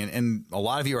planning. And a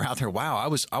lot of you are out there, wow, I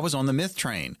was on the myth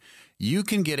train. You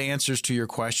can get answers to your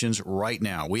questions right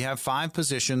now. We have 5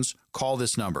 positions. Call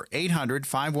this number,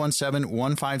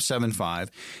 800-517-1575,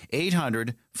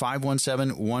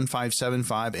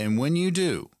 800-517-1575. And when you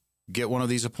do get one of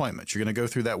these appointments, you're going to go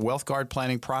through that WealthGuard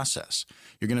planning process.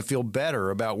 You're going to feel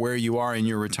better about where you are in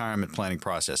your retirement planning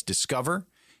process. Discover,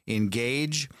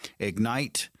 engage,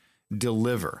 ignite,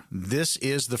 deliver. This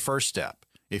is the first step.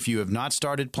 If you have not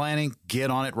started planning, get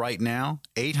on it right now,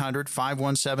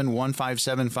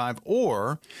 800-517-1575.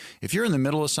 Or if you're in the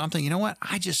middle of something, you know what?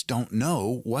 I just don't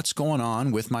know what's going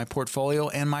on with my portfolio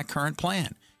and my current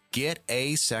plan. Get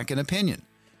a second opinion.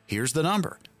 Here's the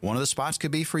number. One of the spots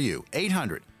could be for you,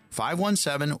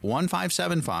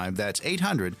 800-517-1575. That's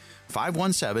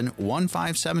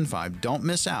 800-517-1575. Don't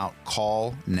miss out.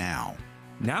 Call now.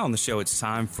 Now on the show, it's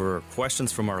time for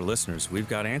questions from our listeners. We've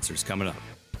got answers coming up.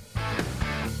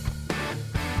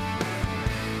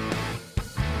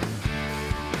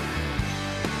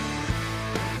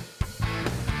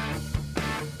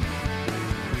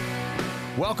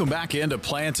 Welcome back into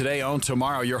Plan Today, Own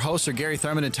Tomorrow. Your hosts are Gary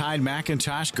Thurman and Tide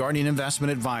McIntosh, Guardian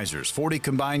Investment Advisors. 40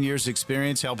 combined years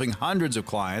experience helping hundreds of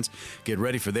clients get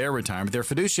ready for their retirement. They're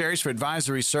fiduciaries for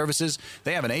advisory services.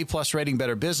 They have an A-plus rating,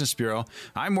 Better Business Bureau.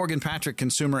 I'm Morgan Patrick,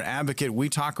 consumer advocate. We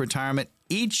talk retirement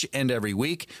each and every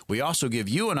week. We also give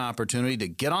you an opportunity to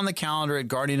get on the calendar at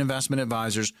Guardian Investment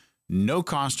Advisors. No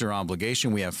cost or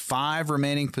obligation. We have 5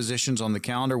 remaining positions on the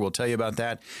calendar. We'll tell you about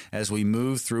that as we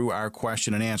move through our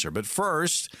question and answer. But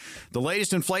first, the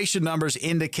latest inflation numbers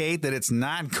indicate that it's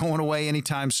not going away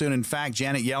anytime soon. In fact,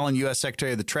 Janet Yellen, U.S.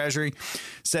 Secretary of the Treasury,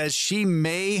 says she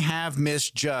may have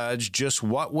misjudged just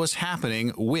what was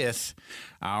happening with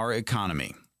our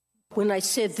economy. When I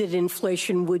said that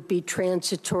inflation would be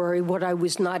transitory, what I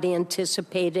was not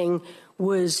anticipating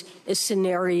was a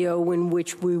scenario in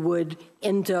which we would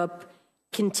end up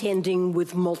contending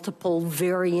with multiple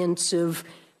variants of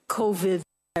COVID.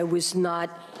 I was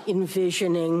not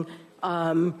envisioning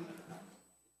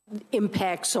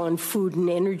impacts on food and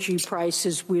energy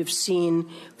prices we've seen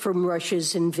from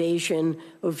Russia's invasion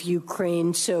of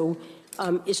Ukraine. So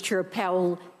as Chair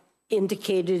Powell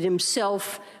indicated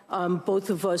himself, both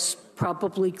of us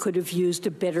probably could have used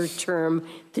a better term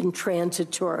than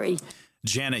transitory.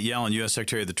 Janet Yellen, U.S.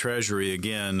 Secretary of the Treasury,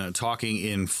 again, talking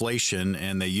inflation,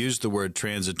 and they used the word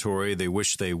transitory. They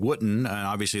wish they wouldn't.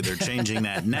 Obviously, they're changing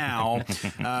that now.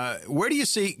 Where do you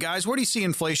see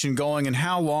inflation going, and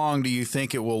how long do you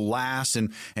think it will last,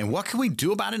 and what can we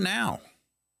do about it now?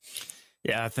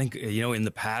 Yeah, I think, in the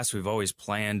past, we've always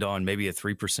planned on maybe a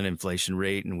 3% inflation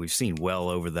rate, and we've seen well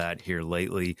over that here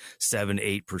lately,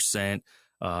 7-8%.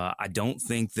 I don't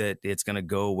think that it's going to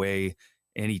go away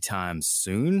anytime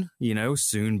soon,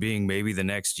 soon being maybe the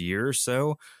next year or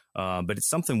so. But it's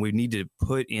something we need to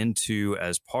put into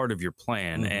as part of your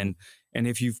plan. Mm-hmm. And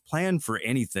if you've planned for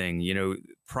anything,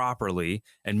 properly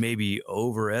and maybe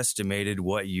overestimated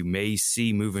what you may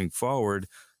see moving forward,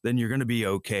 then you're going to be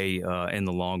okay in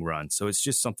the long run. So it's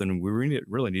just something we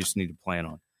really just need to plan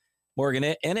on. Morgan,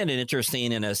 isn't it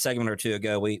interesting? In a segment or two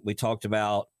ago, we talked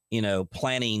about,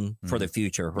 planning for the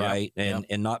future, right?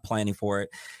 And not planning for it.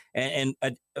 And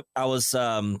I was,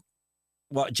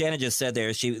 what Janet just said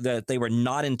there, that they were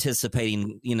not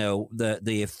anticipating,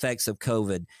 the effects of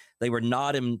COVID. They were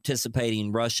not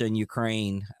anticipating Russia and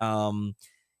Ukraine. You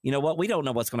know what? We don't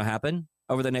know what's going to happen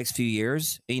over the next few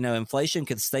years. Inflation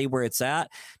could stay where it's at.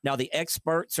 Now, the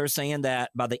experts are saying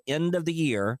that by the end of the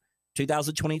year,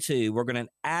 2022, we're going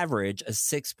to average a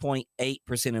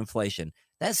 6.8% inflation.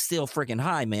 That's still freaking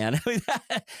high, man.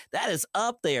 That is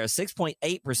up there,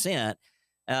 6.8%.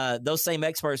 Those same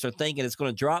experts are thinking it's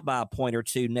going to drop by a point or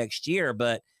two next year.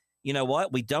 But you know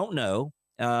what? We don't know.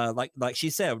 Like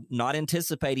she said, not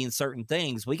anticipating certain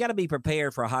things. We got to be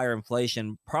prepared for higher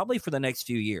inflation probably for the next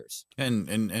few years.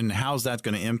 And how's that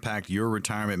going to impact your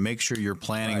retirement? Make sure you're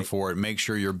planning for it. Make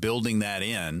sure you're building that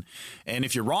in. And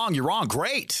if you're wrong, you're wrong.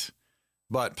 Great.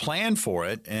 but plan for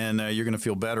it, and you're going to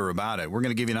feel better about it. We're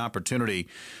going to give you an opportunity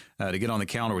to get on the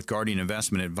calendar with Guardian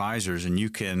Investment Advisors, and you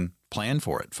can plan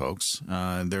for it, folks.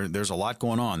 There's a lot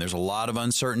going on. There's a lot of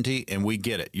uncertainty, and we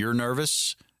get it. You're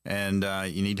nervous, and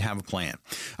you need to have a plan.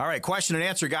 All right, question and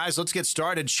answer, guys. Let's get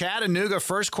started. Chattanooga,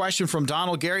 first question from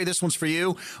Donald. Gary, this one's for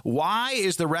you. Why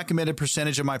is the recommended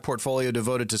percentage of my portfolio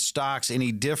devoted to stocks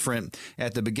any different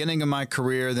at the beginning of my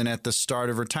career than at the start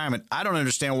of retirement? I don't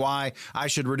understand why I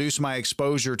should reduce my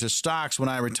exposure to stocks when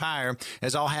I retire,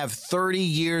 as I'll have 30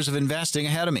 years of investing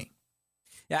ahead of me.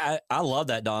 Yeah, I love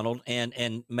that, Donald,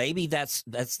 and maybe that's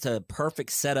the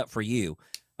perfect setup for you.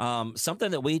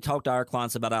 Something that we talk to our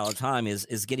clients about all the time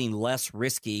is getting less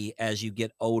risky as you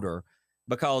get older,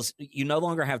 because you no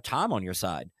longer have time on your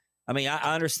side. I mean,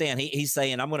 I understand he's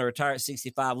saying, I'm going to retire at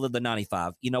 65, live to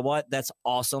 95. You know what? That's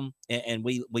awesome, and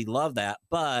we love that.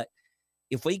 But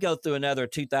if we go through another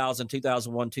 2000,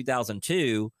 2001,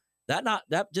 2002,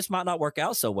 that just might not work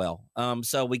out so well.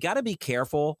 So we got to be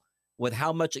careful with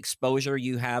how much exposure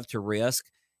you have to risk.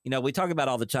 You know, we talk about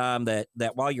all the time that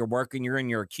while you're working, you're in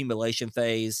your accumulation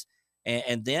phase.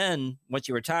 And then once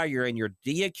you retire, you're in your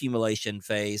deaccumulation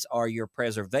phase or your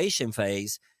preservation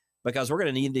phase, because we're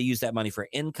going to need to use that money for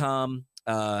income,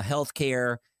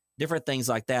 healthcare, different things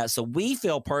like that. So we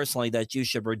feel personally that you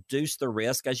should reduce the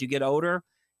risk as you get older.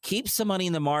 Keep some money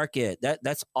in the market.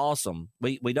 That's awesome.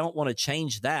 We don't want to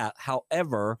change that.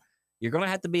 However, you're going to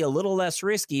have to be a little less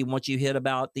risky once you hit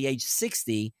about the age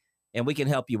 60, and we can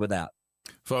help you with that.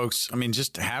 Folks, I mean,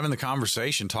 just having the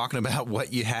conversation, talking about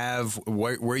what you have,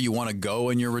 where you want to go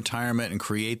in your retirement and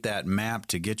create that map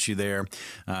to get you there,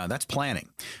 that's planning.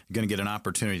 You're going to get an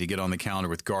opportunity to get on the calendar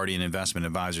with Guardian Investment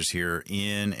Advisors here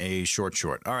in a short.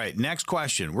 All right, next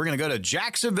question. We're going to go to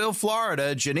Jacksonville,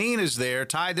 Florida. Janine is there.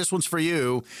 Ty, this one's for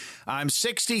you. I'm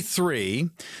 63.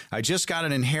 I just got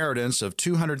an inheritance of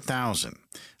 $200,000.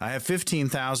 I have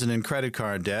 $15,000 in credit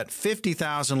card debt,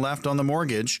 $50,000 left on the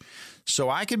mortgage.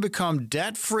 So I could become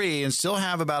debt-free and still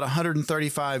have about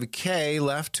 $135K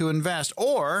left to invest.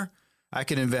 Or I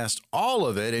can invest all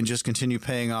of it and just continue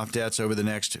paying off debts over the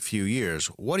next few years.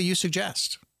 What do you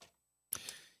suggest?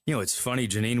 You know, it's funny,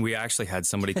 Janine, we actually had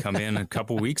somebody come in a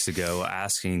couple weeks ago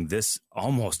asking this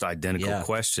almost identical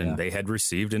question. Yeah. They had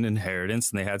received an inheritance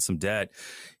and they had some debt.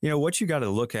 You know, what you got to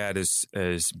look at is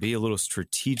be a little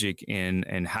strategic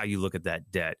in how you look at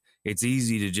that debt. It's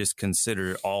easy to just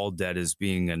consider all debt as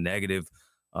being a negative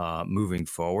moving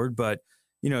forward. But,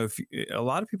 you know, if a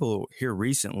lot of people here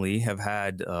recently have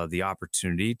had the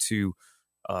opportunity to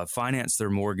finance their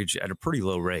mortgage at a pretty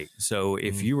low rate. So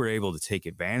if you were able to take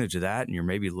advantage of that and you're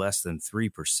maybe less than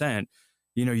 3%,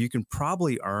 you know, you can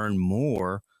probably earn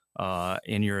more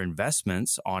in your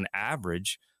investments on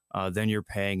average than you're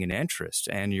paying in interest.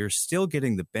 And you're still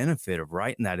getting the benefit of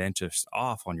writing that interest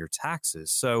off on your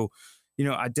taxes. So, you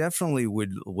know, I definitely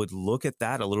would look at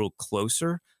that a little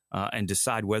closer and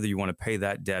decide whether you want to pay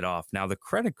that debt off. Now, the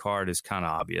credit card is kind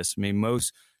of obvious. I mean,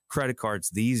 most credit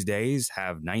cards these days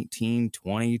have 19,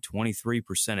 20,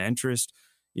 23% interest.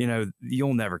 You know,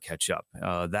 you'll never catch up.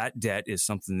 That debt is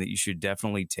something that you should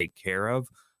definitely take care of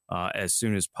as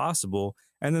soon as possible.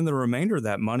 And then the remainder of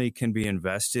that money can be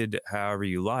invested however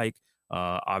you like.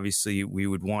 Obviously, we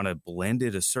would want to blend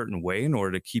it a certain way in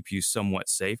order to keep you somewhat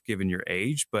safe given your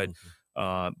age. But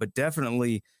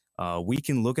definitely, we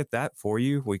can look at that for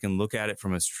you. We can look at it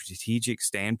from a strategic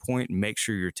standpoint and make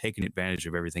sure you're taking advantage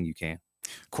of everything you can.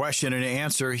 Question and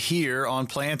answer here on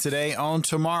Plan Today, Own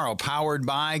Tomorrow, powered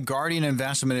by Guardian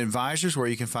Investment Advisors, where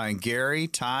you can find Gary,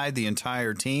 Ty, the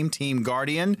entire team, Team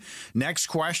Guardian. Next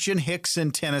question,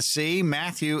 Hickson, Tennessee.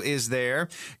 Matthew is there.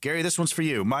 Gary, this one's for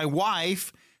you. My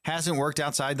wife hasn't worked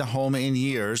outside the home in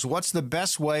years. What's the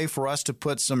best way for us to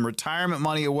put some retirement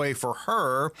money away for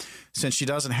her since she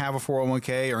doesn't have a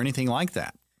 401k or anything like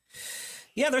that?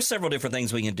 Yeah, there's several different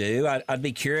things we can do. I'd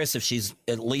be curious if she's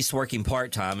at least working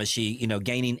part-time. Is she, you know,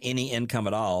 gaining any income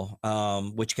at all,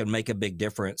 which can make a big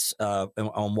difference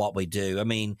on what we do. I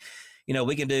mean, you know,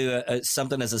 we can do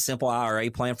something as a simple IRA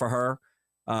plan for her.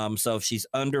 So if she's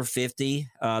under 50,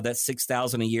 that's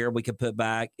 $6,000 a year we could put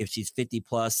back. If she's 50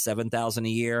 plus, $7,000 a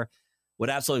year. Would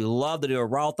absolutely love to do a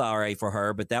Roth IRA for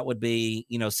her, but that would be,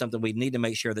 you know, something we need to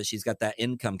make sure that she's got that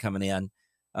income coming in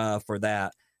for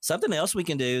that. Something else we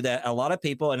can do that a lot of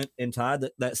people, and Ty,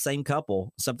 that same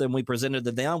couple, something we presented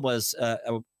to them was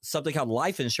something called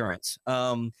life insurance.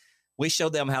 We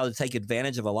showed them how to take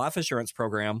advantage of a life insurance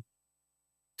program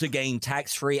to gain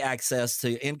tax-free access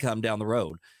to income down the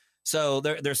road. So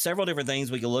there's several different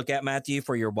things we can look at, Matthew,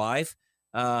 for your wife.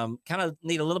 Kind of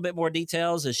need a little bit more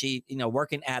details. Is she, you know,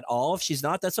 working at all? If she's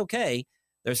not, that's okay.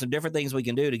 there's some different things we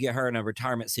can do to get her in a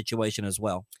retirement situation as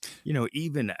well.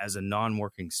 Even as a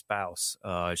non-working spouse,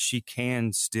 she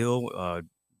can still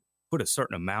put a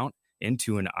certain amount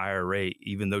into an IRA,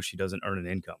 even though she doesn't earn an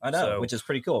income. I know, which is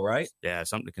pretty cool, right? Yeah,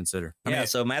 something to consider.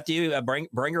 So Matthew, bring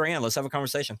her in. Let's have a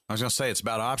conversation. I was going to say, it's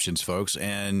about options, folks,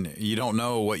 and you don't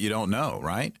know what you don't know,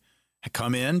 right?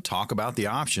 Come in, talk about the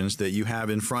options that you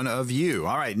have in front of you.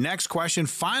 All right, next question,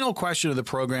 final question of the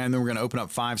program. Then we're going to open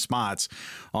up 5 spots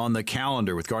on the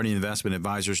calendar with Guardian Investment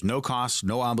Advisors. No cost,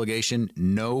 no obligation,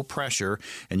 no pressure.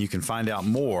 And you can find out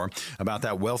more about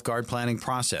that Wealth Guard planning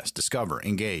process. Discover,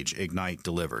 engage, ignite,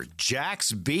 deliver.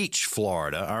 Jax Beach,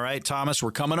 Florida. All right, Thomas,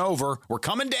 we're coming over. We're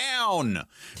coming down.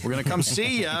 We're going to come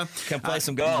see you. Come play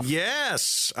some golf.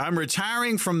 Yes. I'm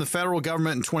retiring from the federal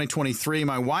government in 2023.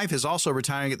 My wife is also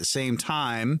retiring at the same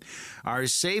time. Our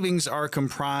savings are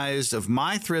comprised of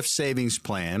my thrift savings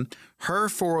plan, her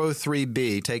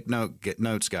 403B, get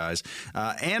notes, guys,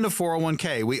 and a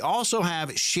 401k. We also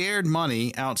have shared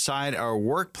money outside our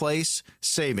workplace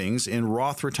savings in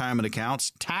Roth retirement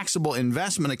accounts, taxable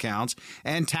investment accounts,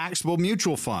 and taxable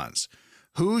mutual funds.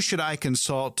 Who should I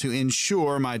consult to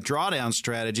ensure my drawdown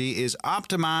strategy is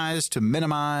optimized to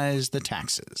minimize the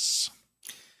taxes?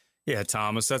 Yeah,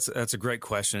 Thomas, that's a great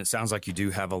question. It sounds like you do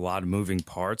have a lot of moving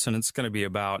parts, and it's going to be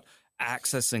about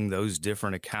accessing those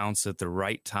different accounts at the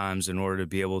right times in order to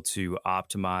be able to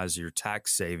optimize your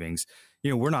tax savings.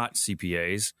 We're not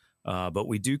CPAs, but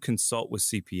we do consult with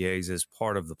CPAs as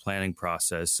part of the planning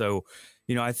process. So,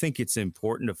 I think it's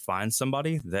important to find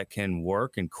somebody that can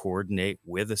work and coordinate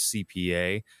with a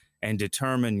CPA and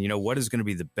determine, what is going to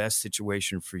be the best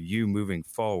situation for you moving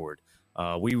forward.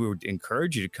 We would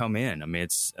encourage you to come in. I mean,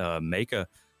 it's make a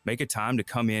time to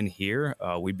come in here.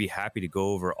 We'd be happy to go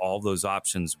over all those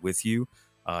options with you,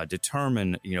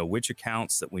 determine, which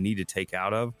accounts that we need to take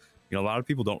out of. A lot of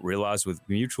people don't realize with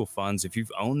mutual funds, if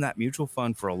you've owned that mutual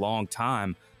fund for a long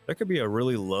time, there could be a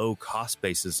really low cost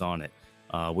basis on it,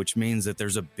 which means that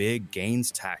there's a big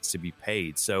gains tax to be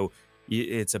paid. So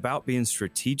it's about being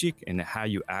strategic in how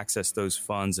you access those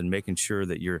funds and making sure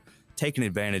that you're taking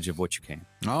advantage of what you can.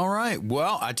 All right.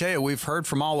 Well, I tell you, we've heard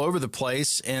from all over the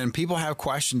place, and people have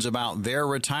questions about their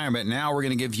retirement. Now we're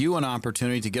going to give you an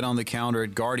opportunity to get on the calendar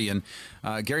at Guardian.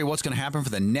 Gary, what's going to happen for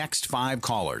the next 5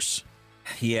 callers?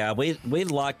 Yeah,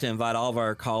 we'd like to invite all of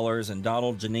our callers, and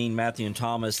Donald, Janine, Matthew, and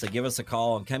Thomas, to give us a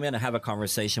call and come in and have a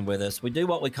conversation with us. We do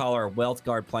what we call our Wealth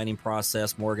Guard planning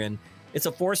process, Morgan. It's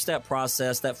a 4-step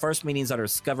process. That first meeting is our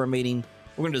Discover meeting.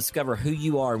 We're going to discover who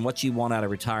you are and what you want out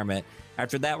of retirement.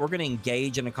 After that, we're going to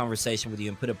engage in a conversation with you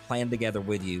and put a plan together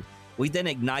with you. We then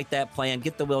ignite that plan,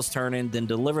 get the wheels turning, then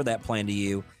deliver that plan to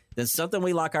you. Then something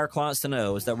we like our clients to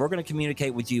know is that we're going to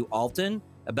communicate with you often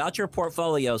about your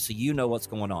portfolio so you know what's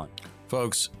going on.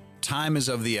 Folks, time is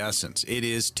of the essence. It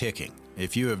is ticking.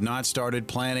 If you have not started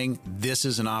planning, this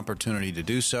is an opportunity to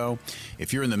do so.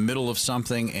 If you're in the middle of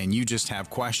something and you just have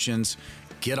questions,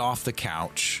 get off the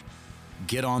couch,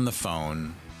 get on the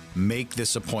phone, make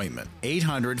this appointment.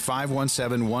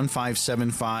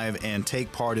 800-517-1575 and take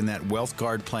part in that Wealth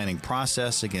Guard planning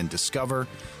process. Again, discover,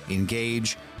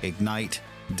 engage, ignite,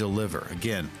 deliver.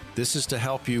 Again, this is to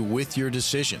help you with your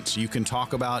decisions. You can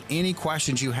talk about any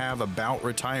questions you have about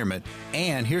retirement.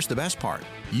 And here's the best part.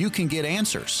 You can get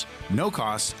answers. No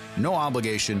cost, no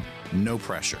obligation, no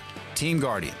pressure. Team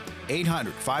Guardian,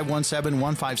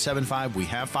 800-517-1575. We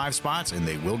have 5 spots and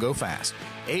they will go fast.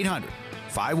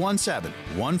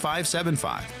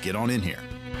 800-517-1575. Get on in here.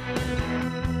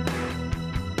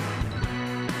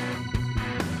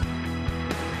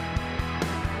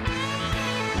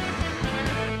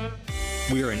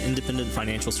 We are an independent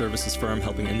financial services firm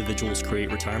helping individuals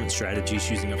create retirement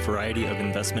strategies using a variety of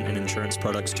investment and insurance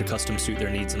products to custom suit their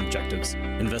needs and objectives.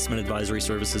 Investment advisory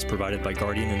services provided by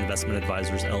Guardian Investment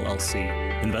Advisors,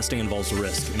 LLC. Investing involves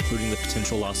risk, including the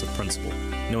potential loss of principal.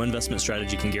 No investment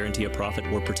strategy can guarantee a profit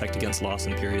or protect against loss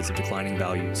in periods of declining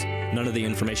values. None of the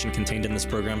information contained in this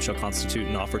program shall constitute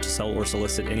an offer to sell or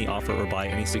solicit any offer or buy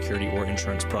any security or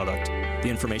insurance product. The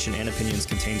information and opinions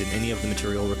contained in any of the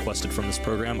material requested from this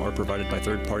program are provided by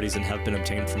third parties and have been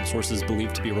obtained from sources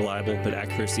believed to be reliable, but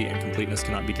accuracy and completeness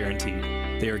cannot be guaranteed.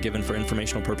 They are given for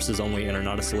informational purposes only and are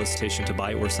not a solicitation to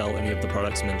buy or sell any of the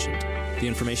products mentioned. The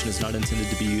information is not intended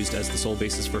to be used as the sole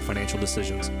basis for financial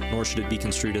decisions, nor should it be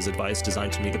construed as advice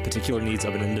designed to meet the particular needs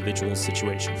of an individual's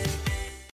situation.